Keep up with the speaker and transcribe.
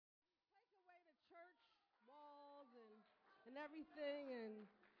and everything. And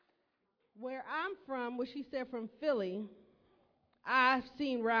where I'm from, what she said from Philly, I've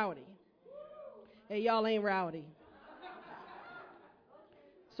seen rowdy. Hey, y'all ain't rowdy.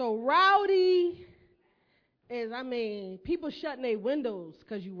 So rowdy is, people shutting their windows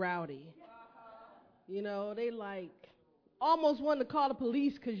because you rowdy. You know, they like almost want to call the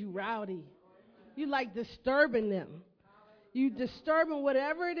police because you rowdy. You like disturbing them. You disturbing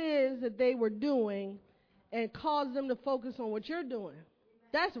whatever it is that they were doing and cause them to focus on what you're doing.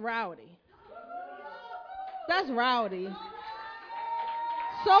 That's rowdy. That's rowdy.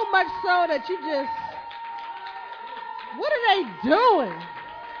 So much so that you just, what are they doing?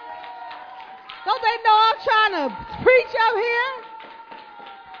 Don't they know I'm trying to preach up here?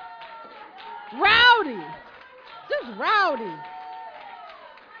 Rowdy. Just rowdy.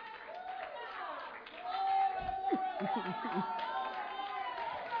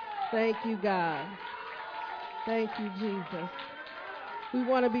 Thank you, God. Thank you, Jesus. We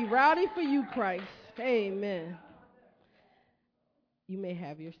want to be rowdy for you, Christ. Amen. You may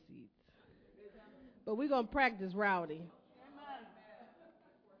have your seats. But we're going to practice rowdy.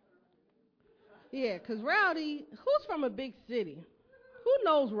 Yeah, because rowdy, who's from a big city? Who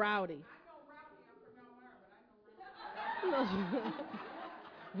knows rowdy? Who knows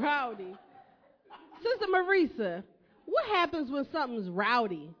rowdy? Sister Marisa, what happens when something's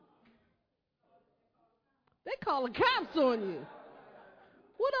rowdy? They call the cops on you.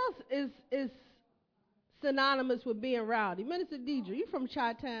 What else is synonymous with being rowdy? Minister Deidre, you from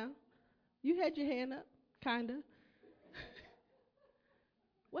Chi-Town? You had your hand up, kind of.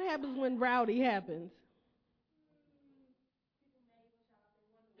 What happens when rowdy happens?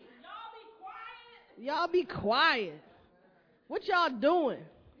 Y'all be quiet. What y'all doing?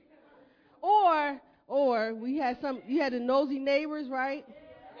 Or you had the nosy neighbors, right?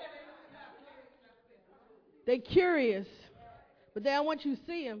 They curious, but they don't want you to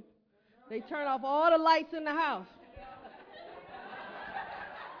see them. They turn off all the lights in the house.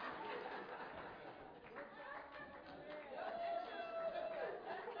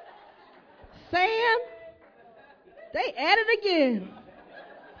 Sam, they at it again.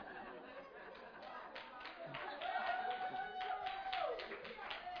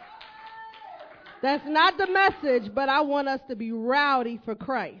 That's not the message, but I want us to be rowdy for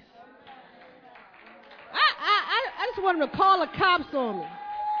Christ. I just want them to call the cops on me.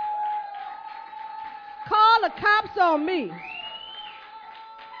 Call the cops on me.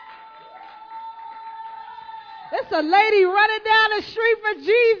 It's a lady running down the street for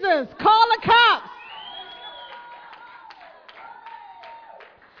Jesus. Call the cops.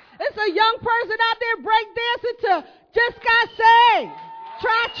 It's a young person out there breakdancing to Just Got Saved.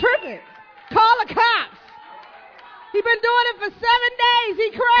 Try tripping. Call the cops. He been doing it for 7 days.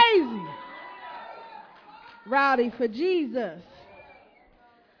 He crazy. Rowdy for Jesus.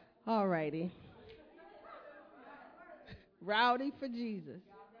 All righty. Rowdy for Jesus.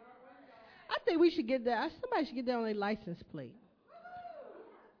 I think we should get that. Somebody should get that on their license plate.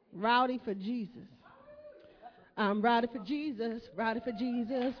 Rowdy for Jesus. I'm rowdy for Jesus, rowdy for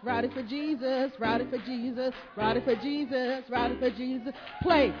Jesus, rowdy for Jesus, rowdy for Jesus, rowdy for Jesus, rowdy for Jesus.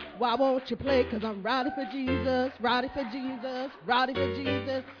 Play. Why won't you play? Because I'm rowdy for Jesus, rowdy for Jesus, rowdy for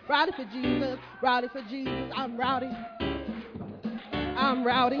Jesus, rowdy for Jesus, rowdy for Jesus. I'm rowdy. I'm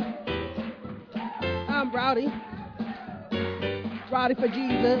rowdy. I'm rowdy. Rowdy for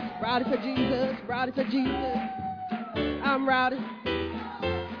Jesus, rowdy for Jesus, rowdy for Jesus. I'm rowdy.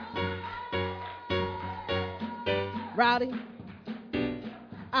 Rowdy.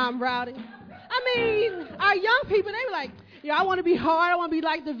 I'm rowdy. Our young people, they were like, I want to be hard. I want to be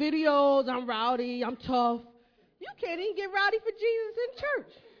like the videos. I'm rowdy. I'm tough. You can't even get rowdy for Jesus in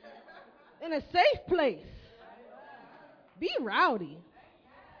church. In a safe place. Be rowdy.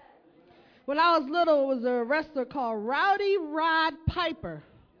 When I was little, it was a wrestler called Rowdy Rod Piper.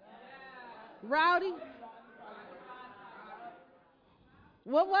 Rowdy?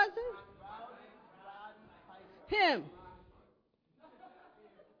 What was it? Him.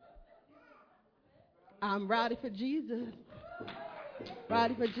 I'm rowdy for Jesus.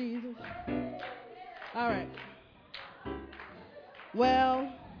 Rowdy for Jesus. All right. Well,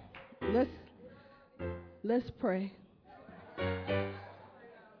 let's pray.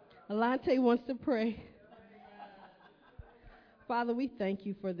 Alante wants to pray. Father, we thank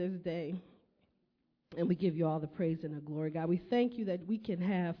you for this day. And we give you all the praise and the glory, God. We thank you that we can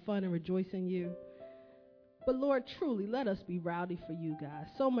have fun and rejoice in you. But Lord, truly, let us be rowdy for you, God,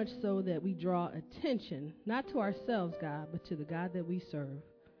 so much so that we draw attention, not to ourselves, God, but to the God that we serve.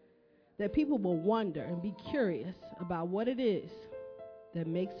 That people will wonder and be curious about what it is that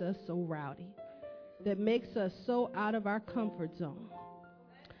makes us so rowdy. that makes us so out of our comfort zone,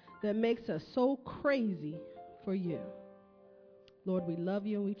 that makes us so crazy for you. Lord, we love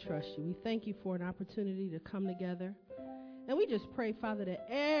you and we trust you. We thank you for an opportunity to come together. And we just pray, Father, that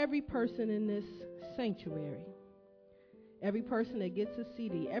every person in this sanctuary, every person that gets a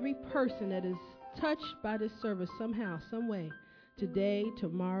CD, every person that is touched by this service somehow, some way, today,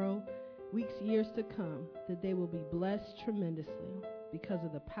 tomorrow, weeks, years to come, that they will be blessed tremendously because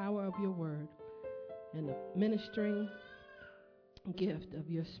of the power of your word and the ministering gift of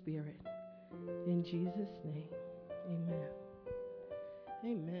your spirit. In Jesus' name, amen.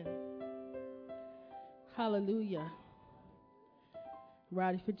 Amen. Hallelujah.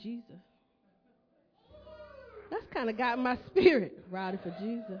 Rowdy for Jesus. That's kind of got my spirit. Rowdy for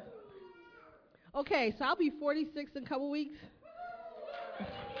Jesus. Okay, so I'll be 46 in a couple weeks.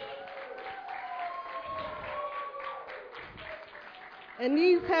 And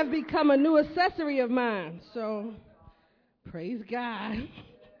these have become a new accessory of mine. So, praise God.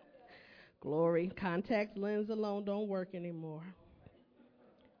 Glory. Contact lens alone don't work anymore.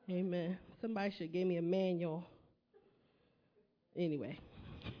 Amen. Somebody should give me a manual. Anyway.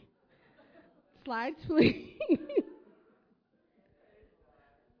 Slides, please.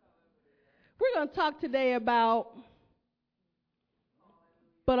 We're going to talk today about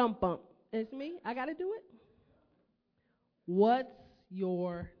bump. It's me? I got to do it? What's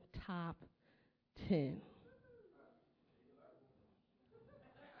your top 10?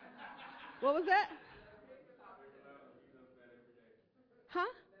 What was that? Huh?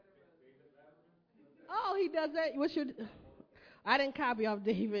 Oh, he does that. What's your? I didn't copy off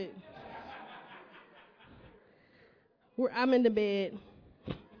David. I'm in the bed.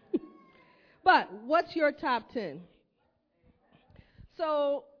 But what's your top 10?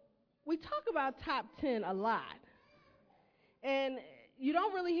 So we talk about top 10 a lot. And you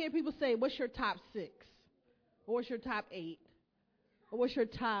don't really hear people say, what's your top 6? Or what's your top 8? Or what's your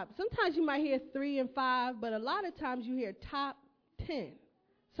top? Sometimes you might hear 3 and 5, but a lot of times you hear top 10,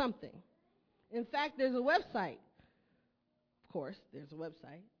 something. In fact, there's a website. Of course, there's a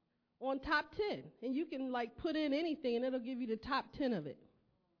website on top 10. And you can put in anything and it'll give you the top 10 of it.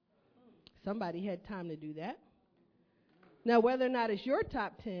 Somebody had time to do that. Now, whether or not it's your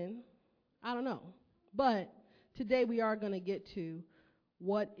top 10, I don't know. But today we are going to get to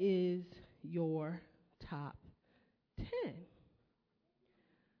what is your top 10.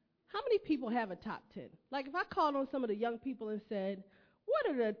 How many people have a top 10? If I called on some of the young people and said, what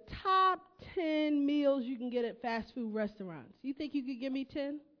are the top 10 meals you can get at fast food restaurants? You think you could give me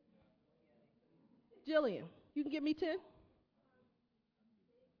 10? Jillian, you can give me 10?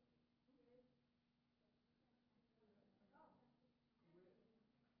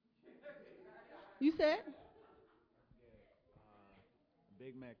 You said?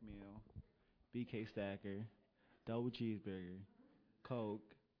 Big Mac meal, BK Stacker, double cheeseburger,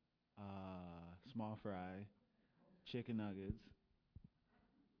 Coke, small fry, chicken nuggets,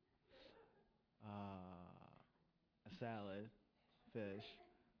 a salad, fish,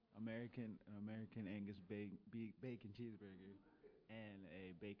 American Angus bacon cheeseburger, and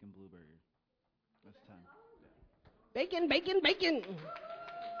a bacon blue burger. That's 10. Bacon, bacon, bacon.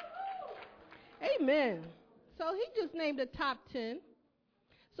 Amen. So he just named the top 10.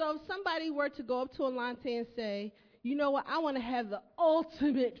 So if somebody were to go up to Alante and say, you know what, I want to have the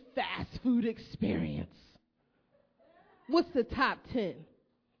ultimate fast food experience, what's the top 10?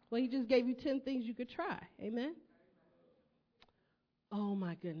 Well, he just gave you 10 things you could try. Amen? Oh,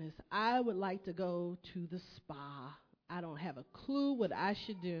 my goodness. I would like to go to the spa. I don't have a clue what I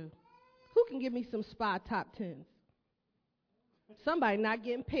should do. Who can give me some spa top 10s? Somebody not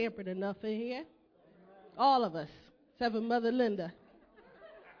getting pampered enough in here. All of us, except for Mother Linda.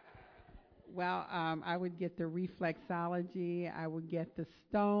 Well, I would get the reflexology. I would get the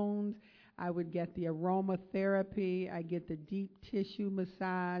stones. I would get the aromatherapy. I'd get the deep tissue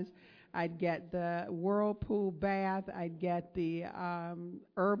massage. I'd get the whirlpool bath. I'd get the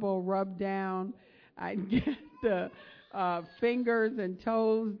herbal rub down. I'd get the fingers and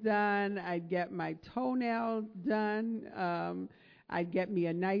toes done. I'd get my toenails done. I'd get me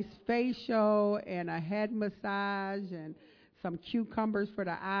a nice facial and a head massage and some cucumbers for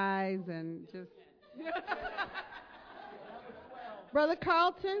the eyes and just... Brother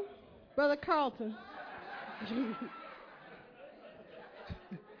Carlton. Brother Carlton,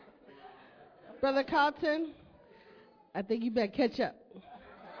 I think you better catch up.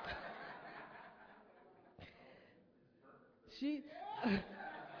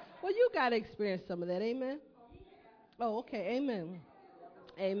 Well, you got to experience some of that, amen? Oh, okay, amen.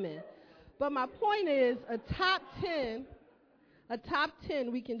 Amen. But my point is, a top A top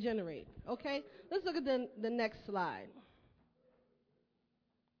 10 we can generate. Okay? Let's look at the next slide.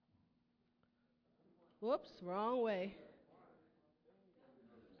 Whoops, wrong way.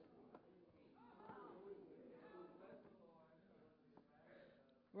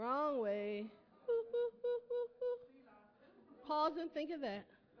 Wrong way. Pause and think of that.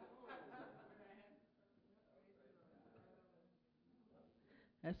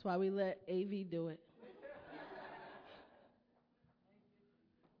 That's why we let AV do it.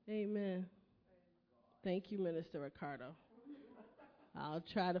 Amen. Thank you, Minister Ricardo. I'll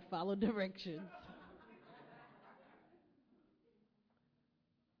try to follow directions.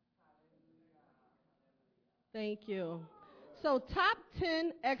 Thank you. So, top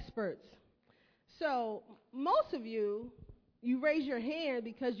 10 experts. So, most of you raise your hand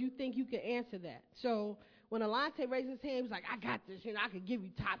because you think you can answer that. So, when Alante raised his hand, he was like, I got this. I could give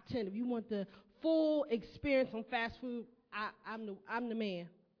you top 10. If you want the full experience on fast food, I'm the man.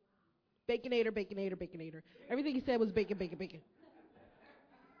 Baconator, baconator, baconator. Everything he said was bacon, bacon, bacon.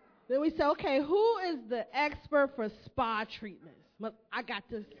 Then we said, okay, who is the expert for spa treatments? Well, I got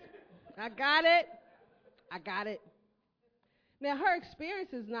this. I got it. Now, her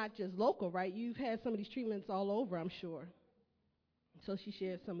experience is not just local, right? You've had some of these treatments all over, I'm sure. So she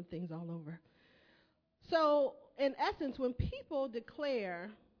shared some of the things all over. So, in essence, when people declare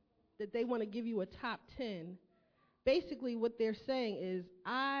that they want to give you a top 10, basically what they're saying is,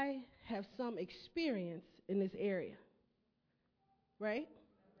 I have some experience in this area, right?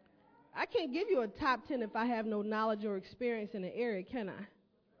 I can't give you a top 10 if I have no knowledge or experience in the area, can I?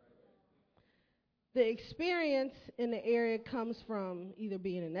 The experience in the area comes from either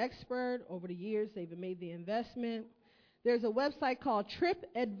being an expert. Over the years, they've made the investment. There's a website called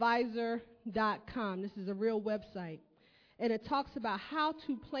tripadvisor.com. This is a real website. And it talks about how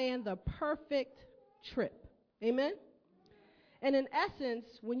to plan the perfect trip. Amen? And in essence,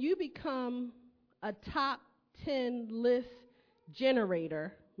 when you become a top 10 list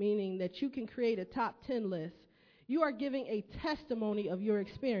generator, meaning that you can create a top 10 list, you are giving a testimony of your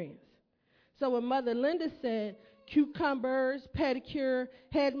experience. So when Mother Linda said cucumbers, pedicure,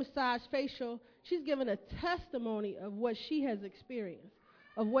 head massage, facial, she's given a testimony of what she has experienced,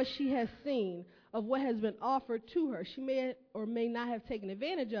 of what she has seen, of what has been offered to her. She may or may not have taken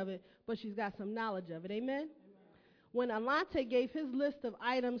advantage of it, but she's got some knowledge of it. Amen? When Alante gave his list of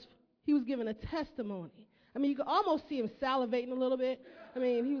items, he was given a testimony. I mean, you could almost see him salivating a little bit. I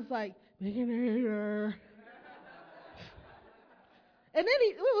mean, he was like, Baconator. And then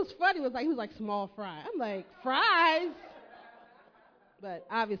it was funny. He was like small fry. I'm like, fries? But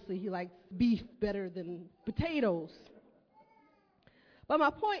obviously he likes beef better than potatoes. But my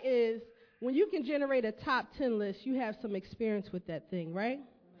point is, when you can generate a top 10 list, you have some experience with that thing, right?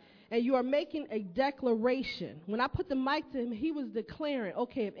 And you are making a declaration. When I put the mic to him, he was declaring,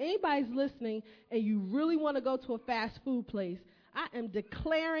 okay, if anybody's listening and you really want to go to a fast food place, I am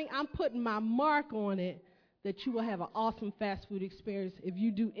declaring, I'm putting my mark on it, that you will have an awesome fast food experience if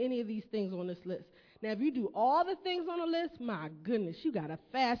you do any of these things on this list. Now, if you do all the things on the list, my goodness, you got a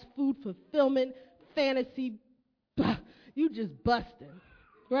fast food fulfillment fantasy. You just busting,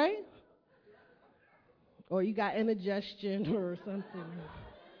 right? Or you got indigestion or something.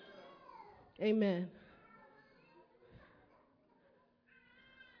 Amen.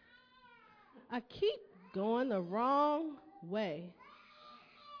 I keep going the wrong way.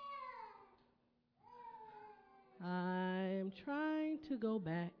 I'm trying to go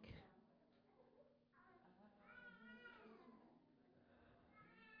back.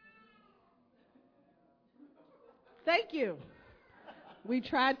 Thank you. We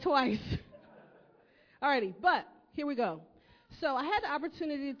tried twice. Alrighty, but here we go. So I had the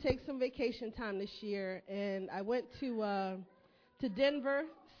opportunity to take some vacation time this year, and I went to Denver.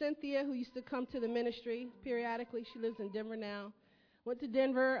 Cynthia, who used to come to the ministry periodically, she lives in Denver now. Went to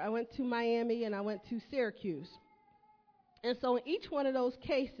Denver, I went to Miami, and I went to Syracuse. And so in each one of those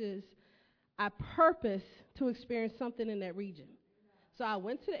cases, I purposed to experience something in that region. So I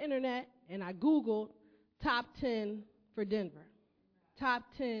went to the internet and I Googled top 10 for Denver, top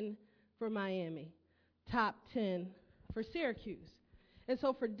 10 for Miami, top 10 for Syracuse. And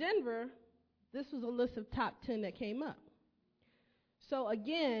so for Denver, this was a list of top 10 that came up. So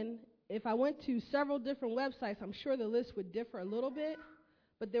again, if I went to several different websites, I'm sure the list would differ a little bit,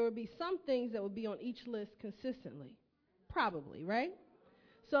 but there would be some things that would be on each list consistently. Probably, right?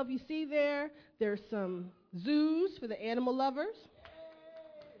 So if you see there's some zoos for the animal lovers.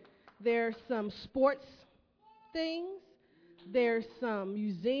 There's some sports things. There's some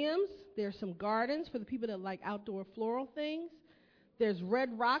museums. There's some gardens for the people that like outdoor floral things. There's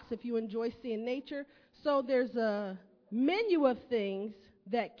Red Rocks if you enjoy seeing nature. So there's a menu of things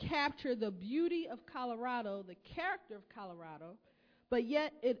that capture the beauty of Colorado, the character of Colorado, but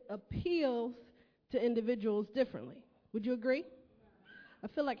yet it appeals to individuals differently. Would you agree? I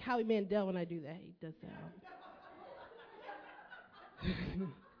feel like Howie Mandel when I do that. He does that.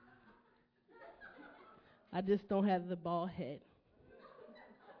 I just don't have the bald head.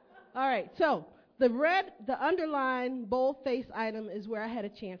 All right, so the underlined bold-faced item is where I had a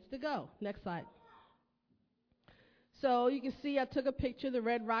chance to go. Next slide. So you can see I took a picture of the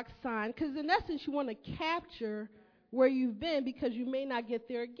Red Rock sign, because in essence you want to capture where you've been because you may not get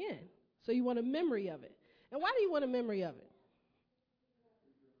there again. So you want a memory of it. And why do you want a memory of it?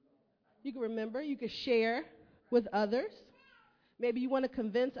 You can remember, you can share with others. Maybe you want to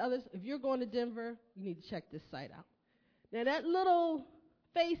convince others. If you're going to Denver, you need to check this site out. Now that little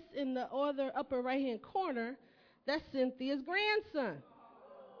face in the other upper right-hand corner, that's Cynthia's grandson.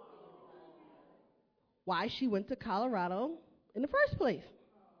 Why she went to Colorado in the first place.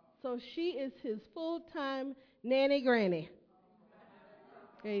 So she is his full-time nanny granny.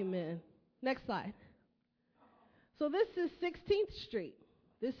 Amen. Next slide. So this is 16th Street.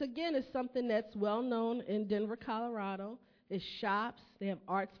 This, again, is something that's well known in Denver, Colorado. It's shops. They have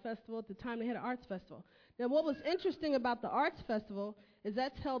arts festival. At the time, they had an arts festival. Now, what was interesting about the arts festival is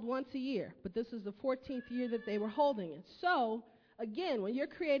that's held once a year, but this is the 14th year that they were holding it. So, again, when you're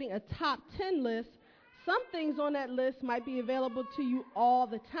creating a top 10 list, some things on that list might be available to you all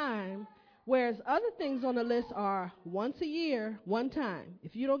the time, whereas other things on the list are once a year, one time.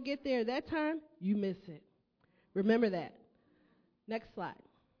 If you don't get there that time, you miss it. Remember that. Next slide.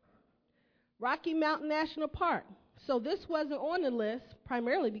 Rocky Mountain National Park. So this wasn't on the list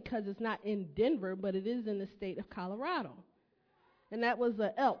primarily because it's not in Denver, but it is in the state of Colorado. And that was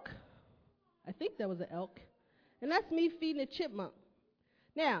an elk. I think that was an elk. And that's me feeding a chipmunk.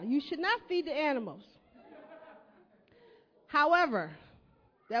 Now, you should not feed the animals. However,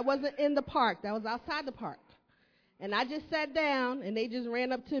 that wasn't in the park. That was outside the park. And I just sat down, and they just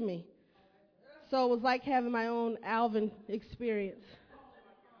ran up to me. So it was like having my own Alvin experience.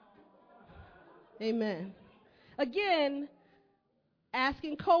 Amen. Again,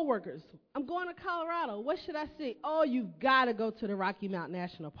 asking coworkers, I'm going to Colorado. What should I see? Oh, you've got to go to the Rocky Mountain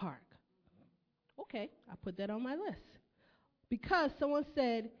National Park. Okay, I put that on my list. Because someone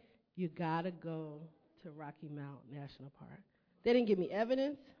said, you got to go to Rocky Mountain National Park. They didn't give me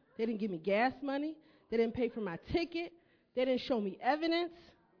evidence. They didn't give me gas money. They didn't pay for my ticket. They didn't show me evidence.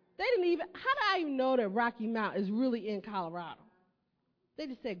 They didn't even, how do I even know that Rocky Mountain is really in Colorado? They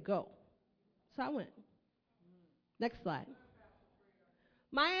just said go. So I went. Next slide.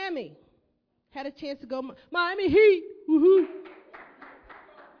 Miami. Had a chance to go. Miami Heat. Woohoo.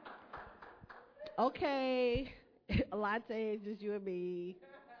 Okay. A latte, just you and me.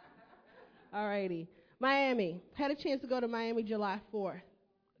 All righty. Miami. Had a chance to go to Miami July 4th.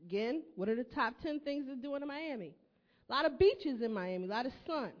 Again, what are the top 10 things to do in Miami? A lot of beaches in Miami, a lot of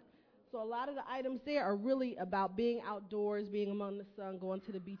sun. So a lot of the items there are really about being outdoors, being among the sun, going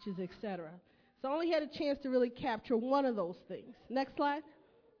to the beaches, etc. So I only had a chance to really capture one of those things. Next slide.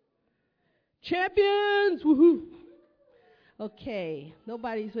 Champions! Woohoo! Okay,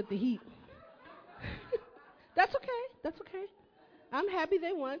 nobody's with the Heat. That's okay. That's okay. I'm happy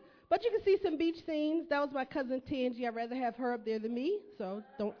they won. But you can see some beach scenes. That was my cousin Tangi. I'd rather have her up there than me, so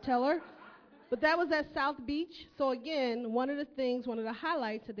don't tell her. But that was at South Beach. So again, one of the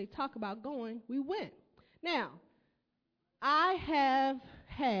highlights that they talk about going, we went. Now, I have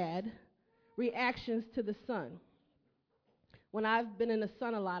had reactions to the sun. When I've been in the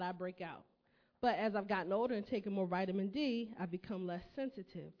sun a lot, I break out. But as I've gotten older and taken more vitamin D, I've become less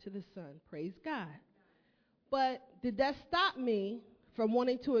sensitive to the sun. Praise God. But did that stop me from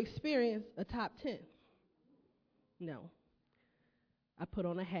wanting to experience a top 10? No. I put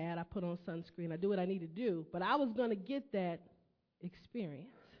on a hat, I put on sunscreen, I do what I need to do, but I was going to get that experience.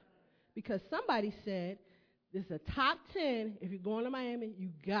 Because somebody said, this is a top 10, if you're going to Miami, you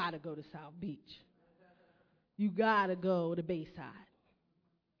got to go to South Beach. You got to go to Bayside.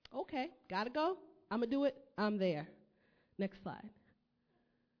 Okay, got to go? I'm going to do it. I'm there. Next slide.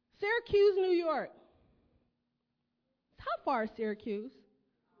 Syracuse, New York. How far is Syracuse?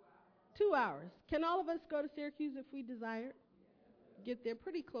 2 hours. Can all of us go to Syracuse if we desire? Get there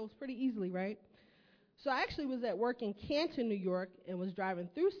pretty close, pretty easily, right? So I actually was at work in Canton, New York, and was driving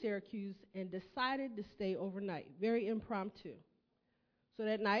through Syracuse and decided to stay overnight. Very impromptu. So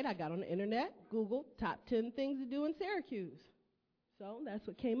that night I got on the internet, Googled top 10 things to do in Syracuse. So that's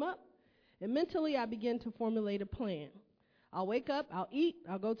what came up. And mentally I began to formulate a plan. I'll wake up, I'll eat,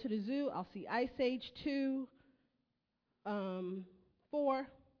 I'll go to the zoo, I'll see Ice Age 2, 4,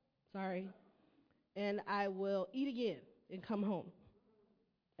 and I will eat again. and come home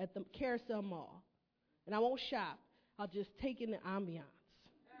at the Carousel Mall. And I won't shop. I'll just take in the ambiance.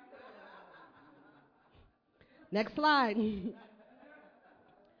 Next slide.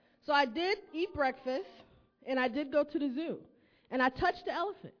 So I did eat breakfast, and I did go to the zoo. And I touched the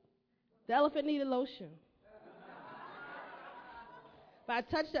elephant. The elephant needed lotion. But I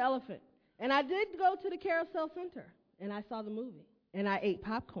touched the elephant. And I did go to the Carousel Center, and I saw the movie. And I ate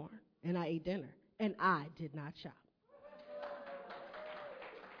popcorn, and I ate dinner. And I did not shop.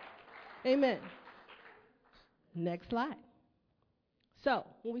 Amen. Next slide. So,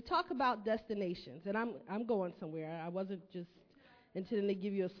 when we talk about destinations, and I'm going somewhere. I wasn't just intending to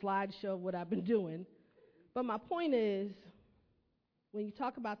give you a slideshow of what I've been doing. But my point is, when you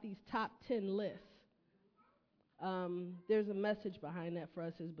talk about these top 10 lists, there's a message behind that for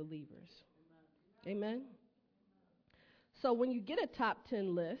us as believers. Amen? So when you get a top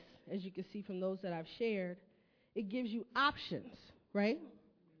 10 list, as you can see from those that I've shared, it gives you options, right?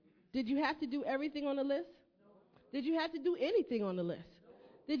 Did you have to do everything on the list? Did you have to do anything on the list?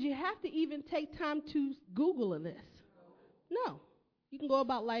 Did you have to even take time to Google a list? No. You can go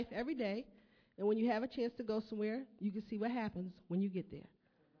about life every day, and when you have a chance to go somewhere, you can see what happens when you get there.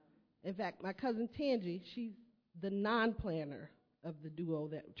 In fact, my cousin Tangi, she's the non-planner of the duo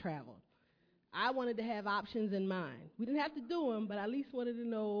that traveled. I wanted to have options in mind. We didn't have to do them, but I at least wanted to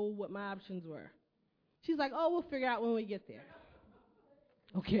know what my options were. She's like, oh, we'll figure out when we get there.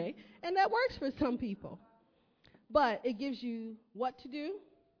 Okay, and that works for some people. But it gives you what to do.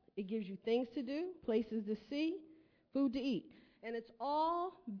 It gives you things to do, places to see, food to eat. And it's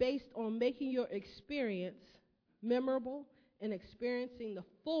all based on making your experience memorable and experiencing the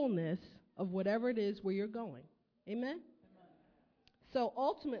fullness of whatever it is where you're going. Amen? So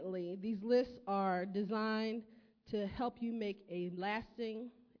ultimately, these lists are designed to help you make a lasting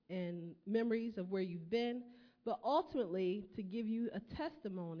and memories of where you've been, but ultimately to give you a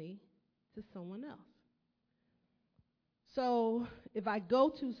testimony to someone else. So if I go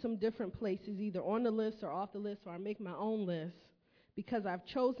to some different places, either on the list or off the list, or I make my own list, because I've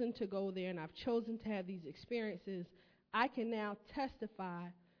chosen to go there and I've chosen to have these experiences, I can now testify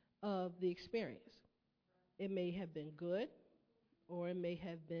of the experience. It may have been good, or it may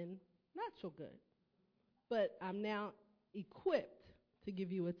have been not so good. But I'm now equipped to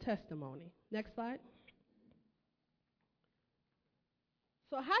give you a testimony. Next slide.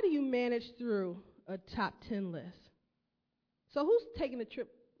 So how do you manage through a top 10 list? So who's taking a trip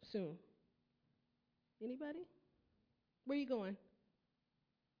soon? Anybody? Where are you going?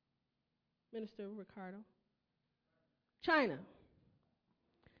 Minister Ricardo? China.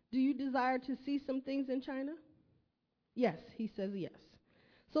 Do you desire to see some things in China? Yes, he says yes.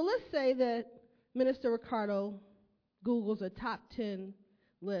 So let's say that Minister Ricardo Googles a top 10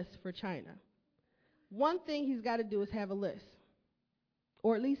 list for China. One thing he's got to do is have a list,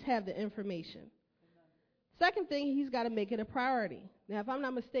 or at least have the information. Second thing, he's got to make it a priority. Now, if I'm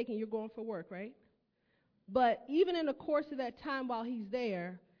not mistaken, you're going for work, right? But even in the course of that time while he's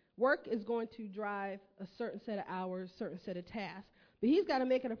there, work is going to drive a certain set of hours, certain set of tasks. But he's got to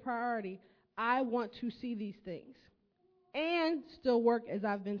make it a priority. I want to see these things and still work as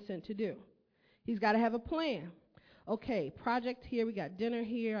I've been sent to do. He's got to have a plan. Okay, project here, we got dinner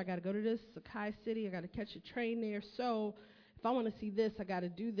here, I got to go to this Sakai City, I got to catch a train there. So if I want to see this, I got to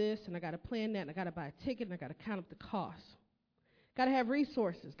do this, and I got to plan that, and I got to buy a ticket, and I got to count up the costs. Got to have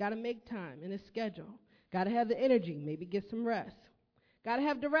resources, got to make time in his schedule. Got to have the energy, maybe get some rest. Got to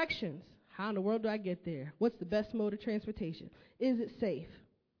have directions. How in the world do I get there? What's the best mode of transportation? Is it safe?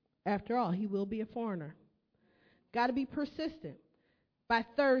 After all, he will be a foreigner. Got to be persistent. By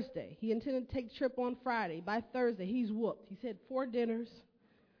Thursday, he intended to take the trip on Friday. By Thursday, he's whooped. He's had 4 dinners,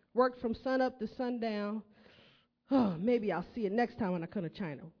 worked from sun up to sundown. Oh, maybe I'll see it next time when I come to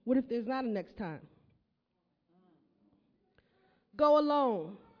China. What if there's not a next time? Go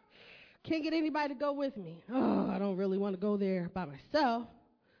alone. Can't get anybody to go with me. Oh, I don't really want to go there by myself.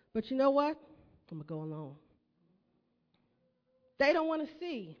 But you know what? I'm going to go alone. They don't want to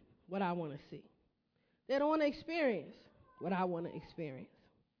see what I want to see. They don't want to experience what I want to experience.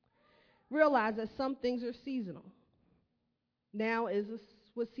 Realize that some things are seasonal. Now,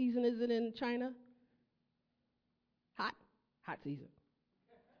 what season is it in China? Hot season.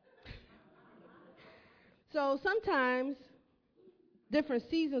 So sometimes different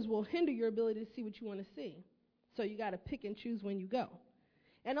seasons will hinder your ability to see what you want to see. So you got to pick and choose when you go.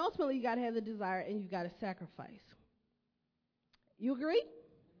 And ultimately, you got to have the desire and you got to sacrifice. You agree?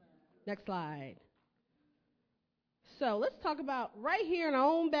 Next slide. So let's talk about right here in our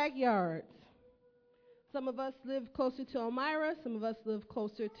own backyards. Some of us live closer to Elmira. Some of us live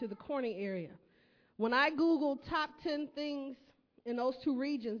closer to the Corning area. When I Googled top 10 things in those two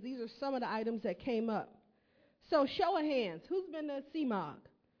regions, these are some of the items that came up. So show of hands, who's been to CMOG,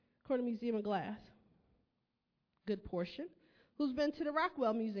 Corner Museum of Glass? Good portion. Who's been to the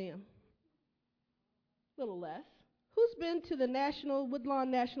Rockwell Museum? A little less. Who's been to the Woodlawn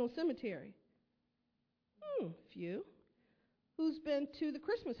National Cemetery? Few. Who's been to the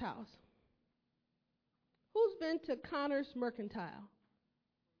Christmas House? Who's been to Connors Mercantile?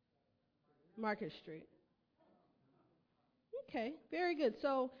 Market Street. Okay, very good.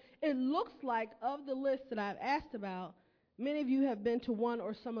 So it looks like of the list that I've asked about, many of you have been to one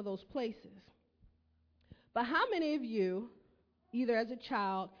or some of those places. But how many of you, either as a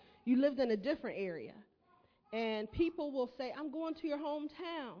child, you lived in a different area, and people will say, I'm going to your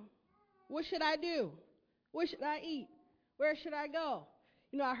hometown. What should I do? What should I eat? Where should I go?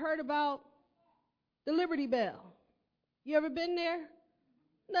 You know, I heard about the Liberty Bell. You ever been there?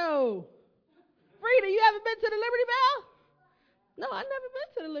 No. Freda, you ever been to the Liberty Bell? No, I've never been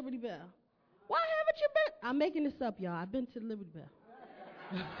to the Liberty Bell. Why haven't you been? I'm making this up, y'all. I've been to the Liberty Bell.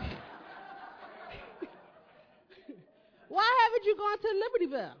 Why haven't you gone to the Liberty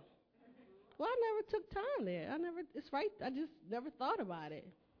Bell? Well, I never took time there. It's right. I just never thought about it.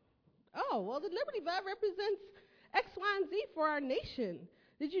 Oh, well, the Liberty Bell represents X, Y, and Z for our nation.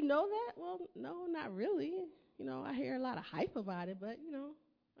 Did you know that? Well, no, not really. You know, I hear a lot of hype about it, but, you know,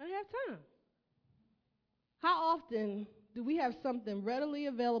 I didn't have time. How often do we have something readily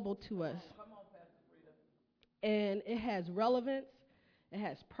available to us? Come on, Pastor Freda. And it has relevance, it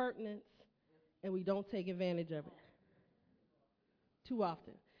has pertinence, and we don't take advantage of it too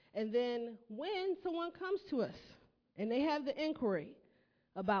often. And then when someone comes to us and they have the inquiry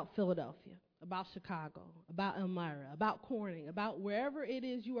about Philadelphia, about Chicago, about Elmira, about Corning, about wherever it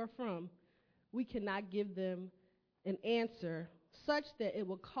is you are from, we cannot give them an answer such that it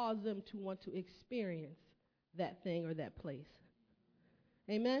will cause them to want to experience that thing or that place.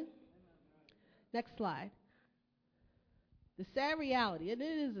 Amen? Next slide. The sad reality, and it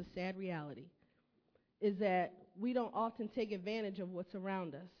is a sad reality, is that we don't often take advantage of what's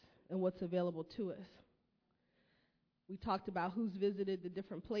around us and what's available to us. We talked about who's visited the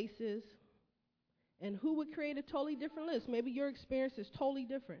different places and who would create a totally different list. Maybe your experience is totally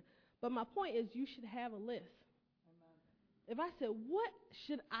different. But my point is you should have a list. If I said, what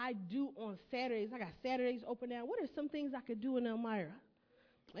should I do on Saturdays? I got Saturdays open now. What are some things I could do in Elmira?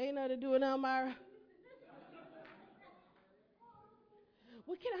 Ain't nothing to do in Elmira.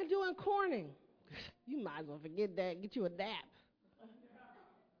 What can I do in Corning? You might as well forget that. Get you a nap.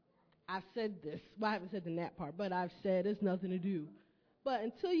 I've said this. Well, I haven't said the nap part, but I've said there's nothing to do. But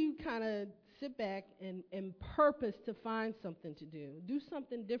until you kind of sit back and purpose to find something to do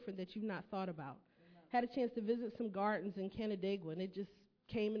something different that you've not thought about. Had a chance to visit some gardens in Canandaigua, and it just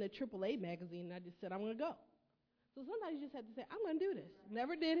came in a AAA magazine, and I just said, I'm going to go. So sometimes you just have to say, I'm going to do this.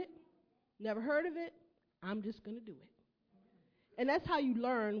 Never did it. Never heard of it. I'm just going to do it. And that's how you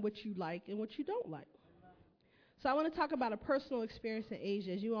learn what you like and what you don't like. So I want to talk about a personal experience in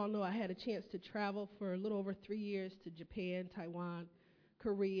Asia. As you all know, I had a chance to travel for a little over 3 years to Japan, Taiwan,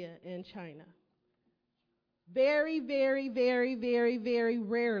 Korea, and China. Very, very, very, very, very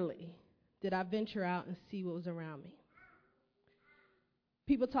rarely did I venture out and see what was around me.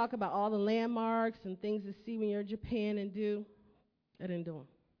 People talk about all the landmarks and things to see when you're in Japan and do. I didn't do them.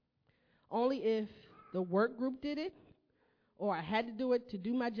 Only if the work group did it or I had to do it to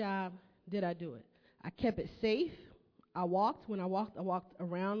do my job did I do it. I kept it safe. I walked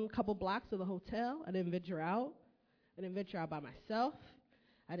around a couple blocks of the hotel. I didn't venture out. I didn't venture out by myself.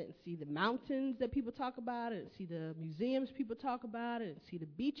 I didn't see the mountains that people talk about. I didn't see the museums people talk about. I didn't see the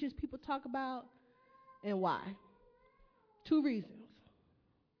beaches people talk about. And why? 2 reasons.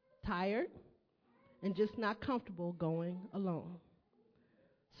 Tired and just not comfortable going alone.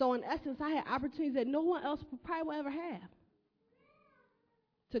 So in essence, I had opportunities that no one else probably will ever have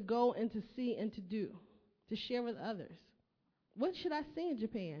to go and to see and to do, to share with others. What should I see in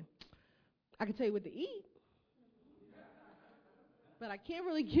Japan? I can tell you what to eat. But I can't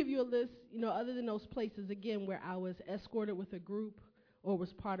really give you a list, other than those places, again, where I was escorted with a group or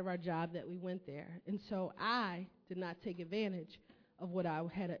was part of our job that we went there. And so I did not take advantage of what I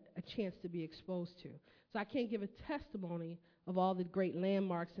had a chance to be exposed to. So I can't give a testimony of all the great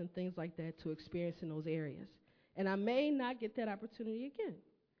landmarks and things like that to experience in those areas. And I may not get that opportunity again.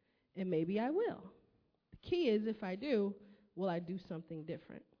 And maybe I will. The key is, if I do, will I do something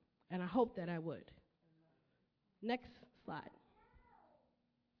different? And I hope that I would. Next slide.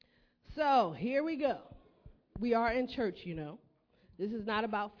 So here we go. We are in church, This is not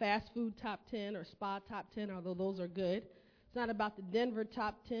about fast food top 10 or spa top 10, although those are good. It's not about the Denver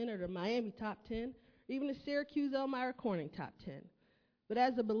top 10 or the Miami top 10. Even the Syracuse Elmira Corning top 10. But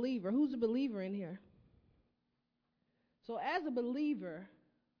as a believer, who's a believer in here? So as a believer,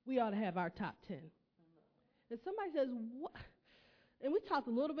 we ought to have our top 10. And somebody says, what? And we talked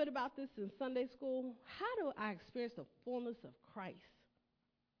a little bit about this in Sunday school. How do I experience the fullness of Christ?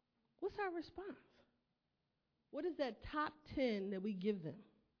 What's our response? What is that top 10 that we give them?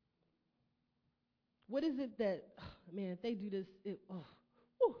 What is it that, man, if they do this,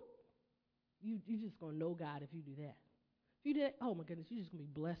 you're just going to know God if you do that. If you do that, oh my goodness, you're just going to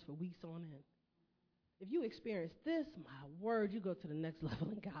be blessed for weeks on end. If you experience this, my word, you go to the next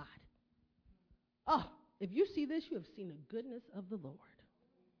level in God. Oh, if you see this, you have seen the goodness of the Lord.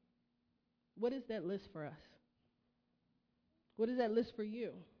 What is that list for us? What is that list for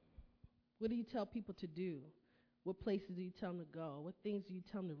you? What do you tell people to do? What places do you tell them to go? What things do you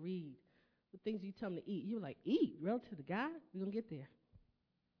tell them to read? What things do you tell them to eat? You're like, eat relative to God? We're going to get there.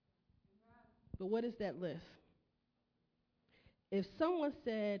 But what is that list? If someone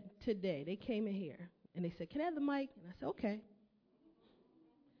said today, they came in here, and they said, can I have the mic? And I said, okay.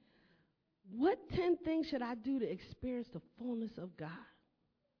 What 10 things should I do to experience the fullness of God?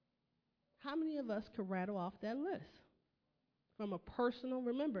 How many of us could rattle off that list? From a personal,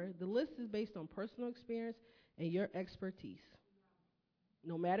 remember, the list is based on personal experience and your expertise.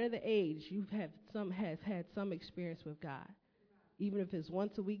 No matter the age, has had some experience with God, even if it's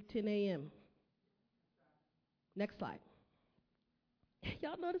once a week, 10 a.m. Next slide.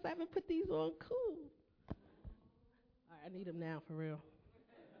 Y'all notice I haven't put these on? Cool. All right, I need them now for real.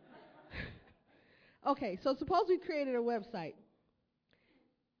 Okay, so suppose we created a website,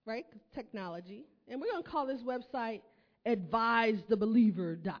 right? Technology. And we're going to call this website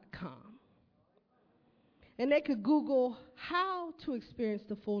advisethebeliever.com. And they could Google how to experience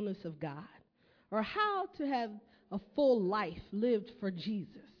the fullness of God or how to have a full life lived for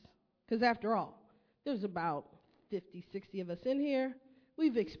Jesus. Because after all, there's about 50, 60 of us in here.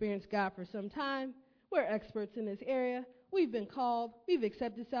 We've experienced God for some time. We're experts in this area. We've been called. We've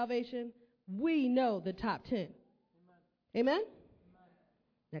accepted salvation. We know the top 10. Amen? Amen?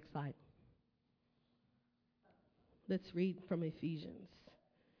 Next slide. Let's read from Ephesians.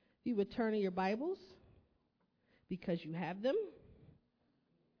 If you would turn in your Bibles, because you have them,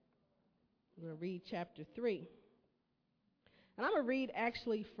 I'm going to read chapter 3. And I'm going to read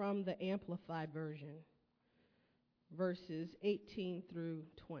actually from the Amplified Version, verses 18 through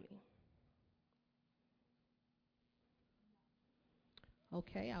 20.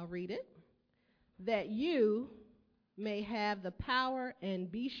 Okay, I'll read it. That you may have the power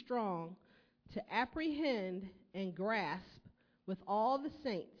and be strong to apprehend and grasp with all the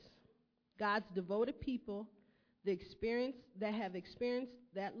saints, God's devoted people, that have experienced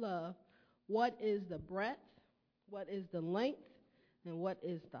that love, what is the breadth, what is the length, and what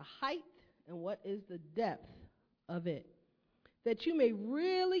is the height, and what is the depth of it, that you may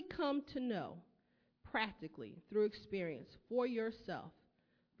really come to know practically through experience for yourself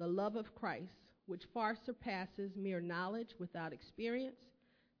the love of Christ, which far surpasses mere knowledge without experience,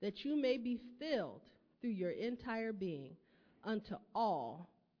 that you may be filled through your entire being unto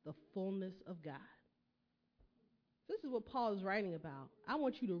all the fullness of God. This is what Paul is writing about. I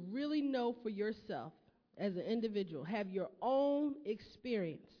want you to really know for yourself as an individual, have your own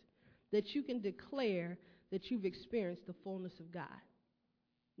experience that you can declare that you've experienced the fullness of God.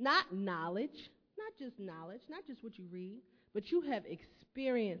 Not knowledge, not just what you read, but you have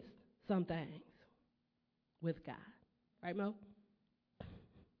experienced some things with God. Right, Mo?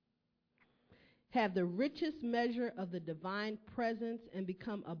 Have the richest measure of the divine presence and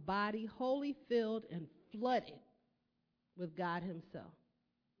become a body wholly filled and flooded with God himself.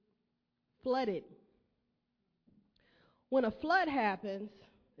 Flooded. When a flood happens,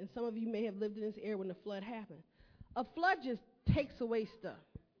 and some of you may have lived in this area when the flood happened, a flood just takes away stuff.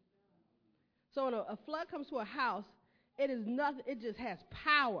 So when a flood comes to a house, it is nothing, it just has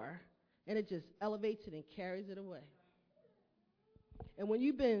power, and it just elevates it and carries it away. And when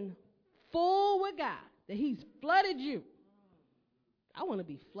you've been full with God, that he's flooded you, I want to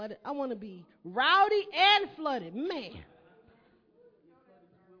be flooded. I want to be rowdy and flooded. Man.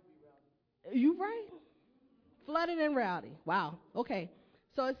 You right? Flooded and rowdy. Wow. Okay.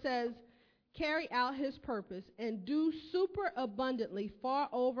 So it says, carry out his purpose and do super abundantly far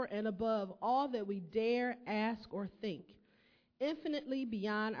over and above all that we dare ask or think, infinitely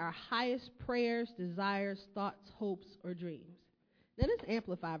beyond our highest prayers, desires, thoughts, hopes, or dreams. Now this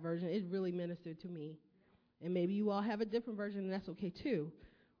Amplified version, it really ministered to me. And maybe you all have a different version, and that's okay too.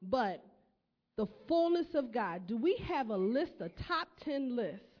 But the fullness of God, do we have a list, a top 10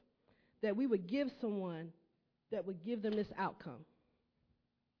 list, that we would give someone that would give them this outcome?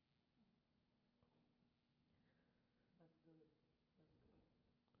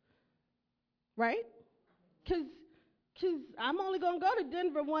 right? Because I'm only going to go to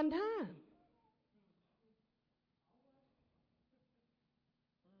Denver one time.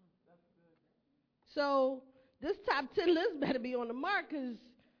 So this top 10 list better be on the mark because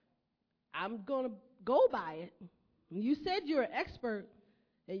I'm going to go by it. You said you're an expert,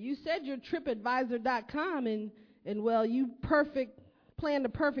 and you said you're tripadvisor.com, and well, you planned the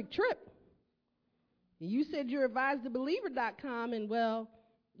perfect trip. And you said you're advisedthebeliever.com, and well,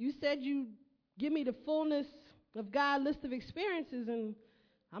 you said you give me the fullness of God list of experiences, and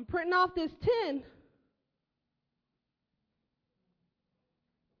I'm printing off this 10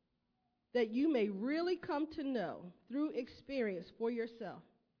 that you may really come to know through experience for yourself.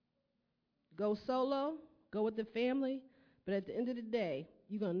 Go solo, go with the family, but at the end of the day,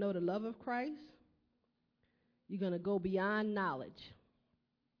 you're going to know the love of Christ. You're going to go beyond knowledge,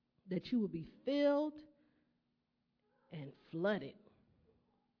 that you will be filled and flooded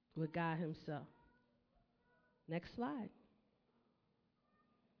with God himself. Next slide.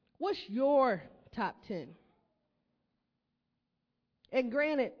 What's your top 10? And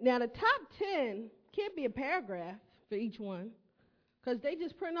granted, now the top 10 can't be a paragraph for each one because they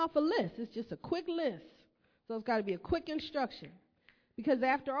just print off a list. It's just a quick list. So it's got to be a quick instruction. Because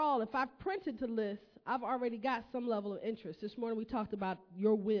after all, if I've printed the list, I've already got some level of interest. This morning we talked about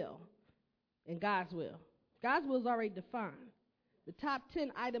your will and God's will. God's will is already defined. The top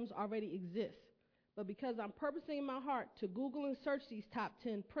 10 items already exist. But because I'm purposing in my heart to Google and search these top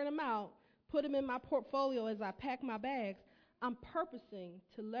 10, print them out, put them in my portfolio as I pack my bags, I'm purposing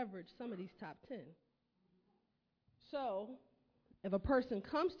to leverage some of these top 10. So if a person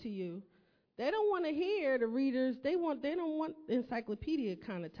comes to you, they don't want to hear the readers. They don't want the encyclopedia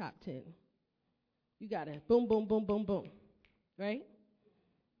kind of top 10. You got to boom, boom, boom, boom, boom, right?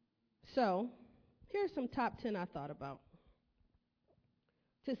 So here's some top 10 I thought about.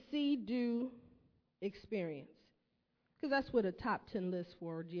 To see, do, experience. Because that's what a top 10 list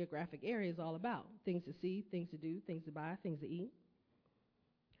for a geographic area is all about. Things to see, things to do, things to buy, things to eat.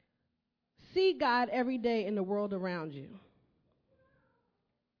 See God every day in the world around you.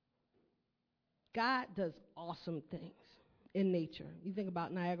 God does awesome things in nature. You think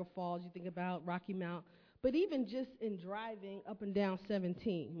about Niagara Falls, you think about Rocky Mount, but even just in driving up and down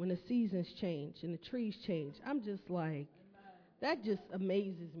 17, when the seasons change and the trees change, I'm just like, that just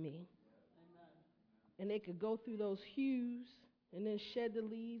amazes me. And they could go through those hues and then shed the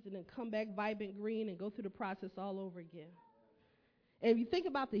leaves and then come back vibrant green and go through the process all over again. And if you think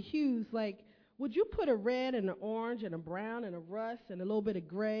about the hues, like, would you put a red and an orange and a brown and a rust and a little bit of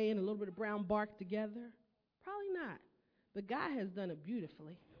gray and a little bit of brown bark together? Probably not. But God has done it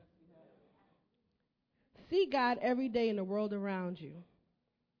beautifully. See God every day in the world around you.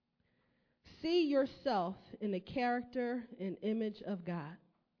 See yourself in the character and image of God.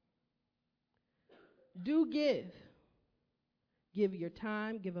 Do give. Give your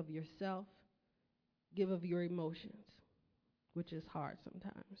time, give of yourself, give of your emotions, which is hard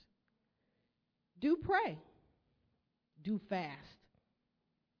sometimes. Do pray. Do fast.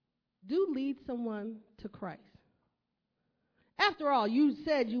 Do lead someone to Christ. After all, you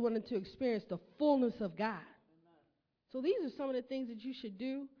said you wanted to experience the fullness of God. So these are some of the things that you should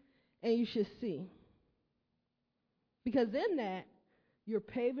do and you should see. Because in that, you're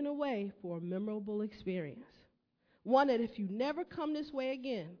paving a way for a memorable experience. One that if you never come this way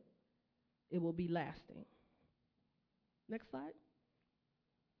again, it will be lasting. Next slide.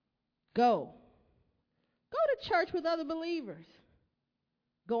 Go. Go to church with other believers.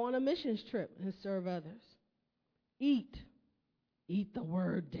 Go on a missions trip and serve others. Eat. Eat the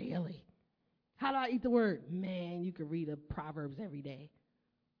word daily. How do I eat the word? Man, you can read a Proverbs every day.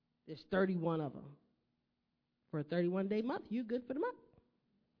 There's 31 of them. For a 31-day month, you're good for the month.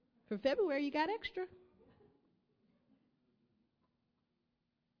 For February, you got extra.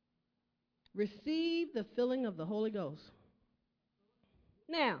 Receive the filling of the Holy Ghost.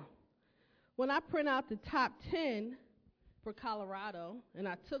 Now, when I print out the top 10 for Colorado, and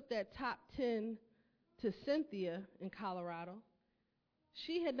I took that top 10 to Cynthia in Colorado,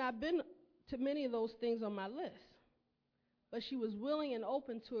 she had not been to many of those things on my list. But she was willing and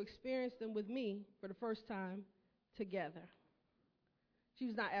open to experience them with me for the first time together. She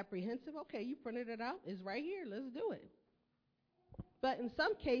was not apprehensive. Okay, you printed it out. It's right here. Let's do it. But in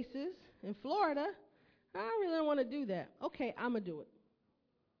some cases, in Florida, I really don't want to do that. Okay, I'm going to do it.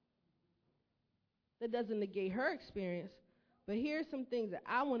 That doesn't negate her experience, but here's some things that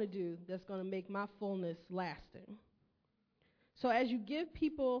I want to do that's going to make my fullness lasting. So as you give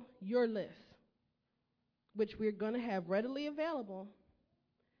people your list, which we're going to have readily available,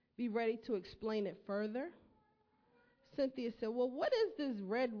 be ready to explain it further. Cynthia said, well, what is this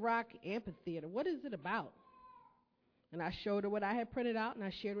Red Rock Amphitheater? What is it about? And I showed her what I had printed out, and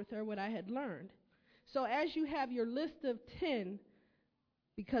I shared with her what I had learned. So as you have your list of 10,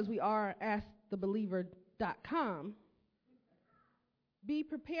 because we are AskTheBeliever.com, be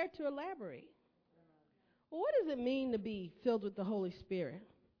prepared to elaborate. Well, what does it mean to be filled with the Holy Spirit?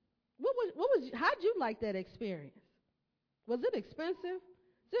 How'd you like that experience? Was it expensive?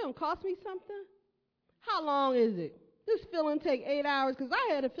 Is it going to cost me something? How long is it? This filling take 8 hours, because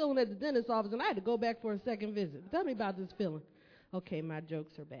I had a filling at the dentist's office, and I had to go back for a second visit. Tell me about this filling. Okay, my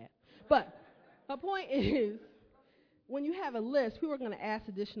jokes are bad. But my point is, when you have a list, we were going to ask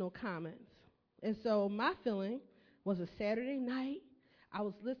additional comments. And so my filling was a Saturday night. I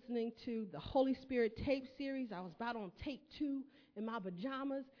was listening to the Holy Spirit tape series. I was about on tape 2 in my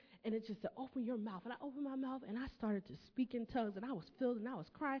pajamas. And it just said, open your mouth. And I opened my mouth, and I started to speak in tongues, and I was filled, and I was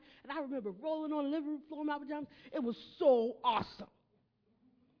crying. And I remember rolling on the living room floor in my pajamas. It was so awesome.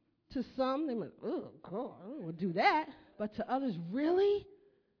 To some, they went, oh, God, I don't want to do that. But to others, really?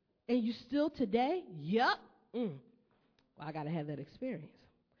 And you still today? Yup. Well, I got to have that experience.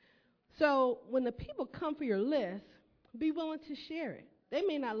 So when the people come for your list, be willing to share it. They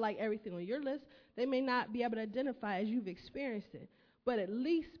may not like everything on your list. They may not be able to identify as you've experienced it. But at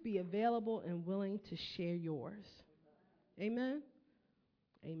least be available and willing to share yours. Amen?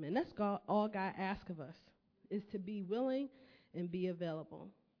 Amen. That's all God asks of us, is to be willing and be available.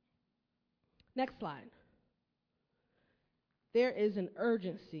 Next slide. There is an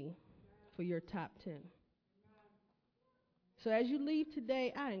urgency for your top 10. So as you leave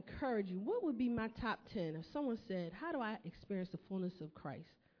today, I encourage you, what would be my top 10? If someone said, how do I experience the fullness of Christ?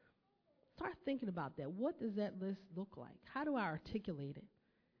 Start thinking about that. What does that list look like? How do I articulate it?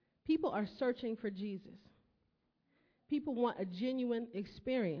 People are searching for Jesus. People want a genuine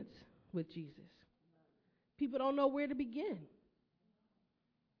experience with Jesus. People don't know where to begin.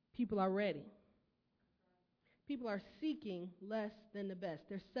 People are ready. People are seeking less than the best.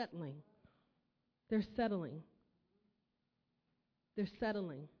 They're settling. They're settling. They're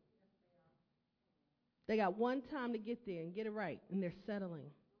settling. They got one time to get there and get it right, and they're settling.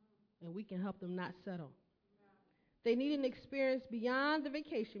 And we can help them not settle. They need an experience beyond the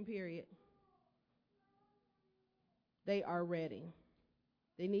vacation period. They are ready.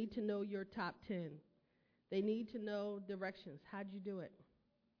 They need to know your top 10. They need to know directions. How'd you do it?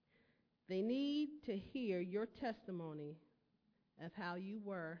 They need to hear your testimony of how you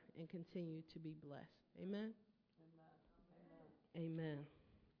were and continue to be blessed. Amen? Amen.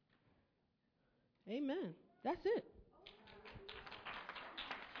 Amen. Amen. That's it.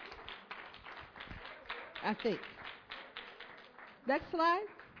 I think. Next slide.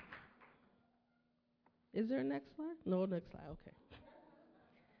 Is there a next slide? No, next slide. Okay.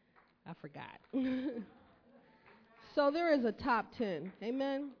 I forgot. So there is a top 10.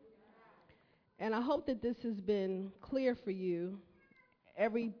 Amen. And I hope that this has been clear for you.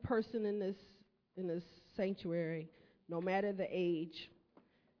 Every person in this sanctuary, no matter the age,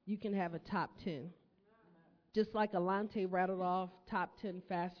 you can have a top 10. Just like Alante rattled off top 10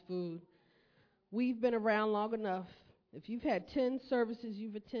 fast food. We've been around long enough. If you've had 10 services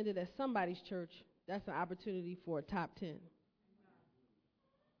you've attended at somebody's church, that's an opportunity for a top 10.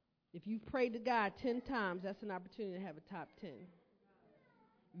 If you've prayed to God 10 times, that's an opportunity to have a top 10.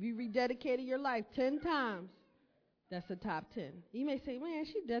 If you rededicated your life 10 times, that's a top 10. You may say, man,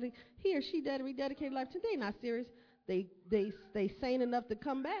 he or she rededicated life 10. They're not serious. They sane enough to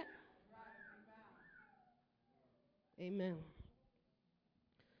come back. Amen.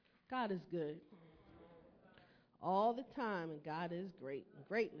 God is good. All the time, and God is great,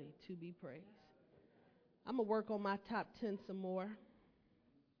 greatly to be praised. I'm going to work on my top 10 some more.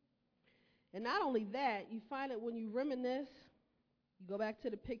 And not only that, you find that when you reminisce, you go back to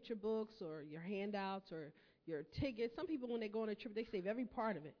the picture books or your handouts or your tickets. Some people, when they go on a trip, they save every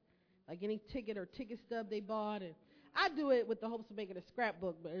part of it, like any ticket or ticket stub they bought. And I do it with the hopes of making a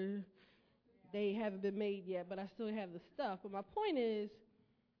scrapbook, but they haven't been made yet, but I still have the stuff. But my point is,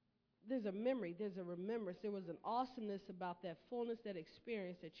 there's a memory, there's a remembrance. There was an awesomeness about that fullness, that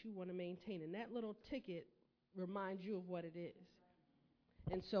experience that you want to maintain. And that little ticket reminds you of what it is.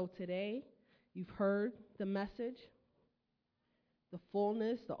 And so today, you've heard the message, the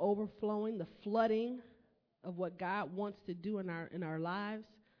fullness, the overflowing, the flooding of what God wants to do in our lives,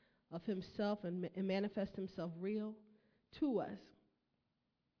 of himself, and manifest himself real to us.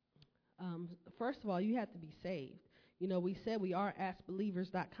 First of all, you have to be saved. You know, we said we are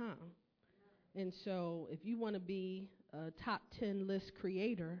AskBelievers.com. And so if you want to be a top 10 list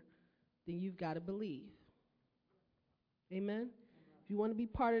creator, then you've got to believe. Amen? If you want to be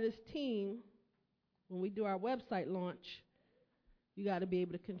part of this team, when we do our website launch, you got to be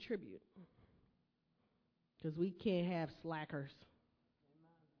able to contribute. Because we can't have slackers.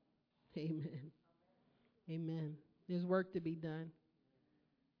 Amen. Amen. There's work to be done.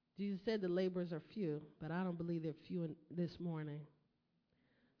 Jesus said the laborers are few, but I don't believe they're few this morning.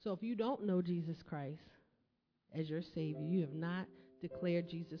 So if you don't know Jesus Christ as your Savior, you have not declared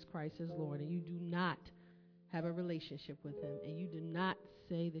Jesus Christ as Lord, and you do not have a relationship with Him, and you do not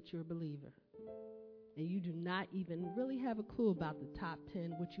say that you're a believer, and you do not even really have a clue about the top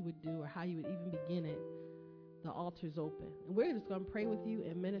 10, what you would do or how you would even begin it, the altar's open. And we're just going to pray with you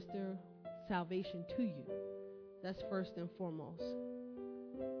and minister salvation to you. That's first and foremost.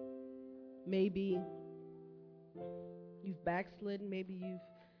 Maybe you've backslidden. Maybe you've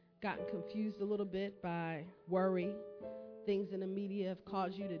gotten confused a little bit by worry. Things in the media have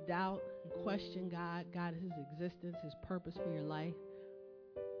caused you to doubt and question God, His existence, His purpose for your life.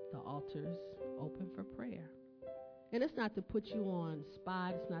 The altar's open for prayer. And it's not to put you on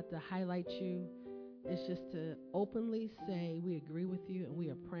spot. It's not to highlight you. It's just to openly say we agree with you and we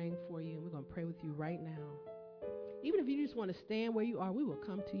are praying for you, and we're going to pray with you right now. Even if you just want to stand where you are, we will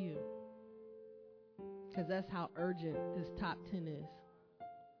come to you. Because that's how urgent this top 10 is.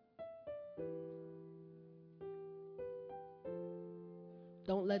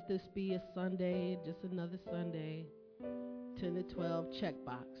 Don't let this be a Sunday, just another Sunday, 10 to 12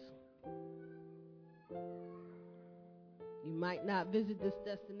 checkbox. You might not visit this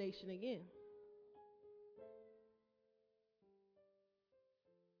destination again.